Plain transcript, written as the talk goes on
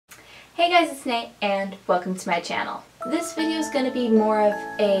Hey guys, it's Nate and welcome to my channel. This video is going to be more of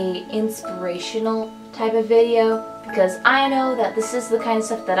a inspirational type of video because I know that this is the kind of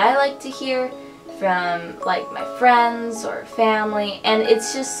stuff that I like to hear from like my friends or family, and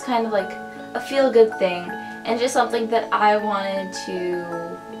it's just kind of like a feel-good thing and just something that I wanted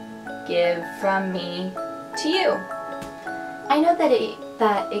to give from me to you. I know that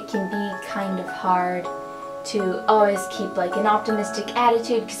it can be kind of hard to always keep like an optimistic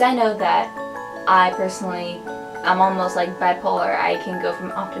attitude because I know that I personally, I'm almost like bipolar. I can go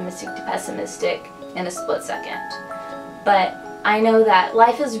from optimistic to pessimistic in a split second. But I know that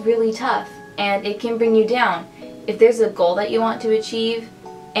life is really tough and it can bring you down. If there's a goal that you want to achieve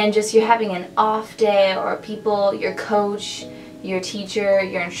and just you're having an off day, or people, your coach, your teacher,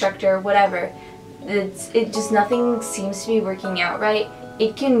 your instructor, whatever, it just nothing seems to be working out right,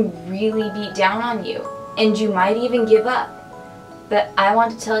 it can really beat down on you. And you might even give up. But I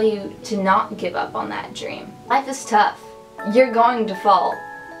want to tell you to not give up on that dream. Life is tough. You're going to fall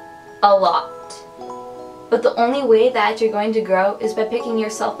a lot. But the only way that you're going to grow is by picking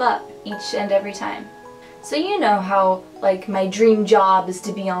yourself up each and every time. So you know how like my dream job is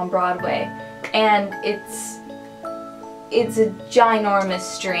to be on Broadway, and it's a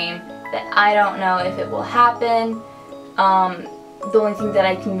ginormous dream that I don't know if it will happen. The only thing that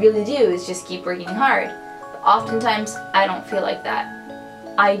I can really do is just keep working hard. But oftentimes, I don't feel like that.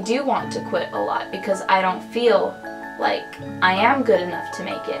 I do want to quit a lot because I don't feel like I am good enough to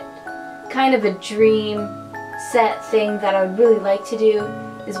make it. Kind of a dream set thing that I would really like to do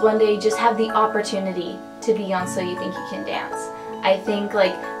is one day just have the opportunity to be on So You Think You Can Dance. I think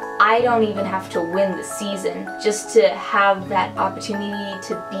like I don't even have to win the season just to have that opportunity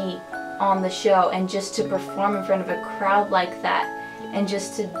to be on the show and just to perform in front of a crowd like that and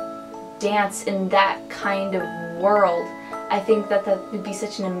just to dance in that kind of world. I think that would be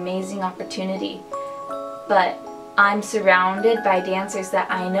such an amazing opportunity. But I'm surrounded by dancers that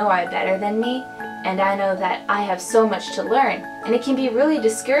I know are better than me, and I know that I have so much to learn. And it can be really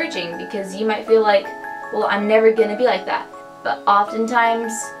discouraging because you might feel like, well, I'm never gonna be like that. But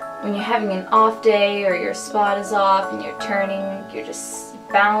oftentimes when you're having an off day or your spot is off and you're turning, you're just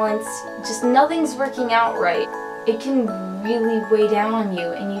balanced, just nothing's working out right, it can really weigh down on you,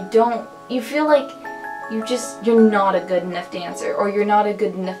 and you feel like you're not a good enough dancer, or you're not a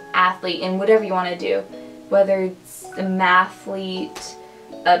good enough athlete in whatever you want to do, whether it's a mathlete,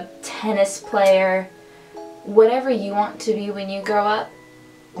 a tennis player, whatever you want to be when you grow up.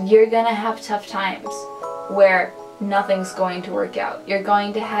 You're gonna have tough times where nothing's going to work out. You're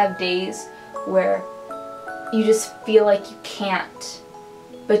going to have days where you just feel like you can't.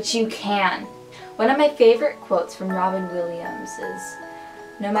 But you can. One of my favorite quotes from Robin Williams is,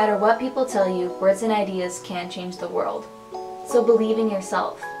 "No matter what people tell you, words and ideas can change the world. So believe in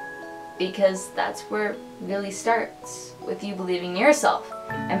yourself." Because that's where it really starts, with you believing in yourself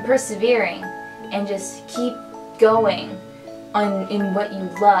and persevering and just keep going in what you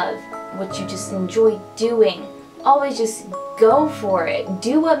love, what you just enjoy doing. Always just go for it.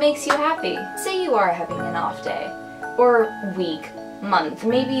 Do what makes you happy. Say you are having an off day or week, month,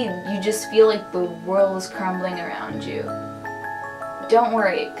 maybe you just feel like the world is crumbling around you. Don't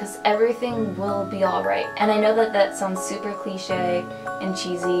worry, because everything will be alright. And I know that that sounds super cliche and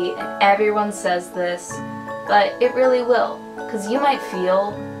cheesy and everyone says this, but it really will. Because you might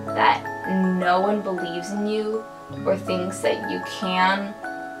feel that no one believes in you or thinks that you can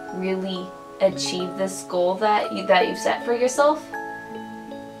really achieve this goal that you've set for yourself.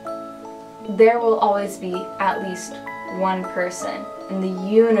 There will always be at least one person in the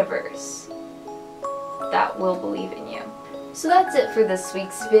universe that will believe in you. So that's it for this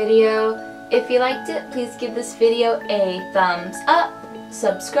week's video. If you liked it, please give this video a thumbs up,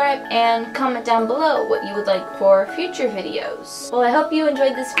 subscribe, and comment down below what you would like for future videos. Well, I hope you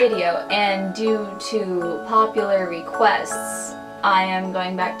enjoyed this video, and due to popular requests, I am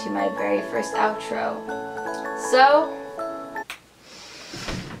going back to my very first outro. So,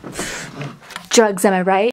 drugs, am I right?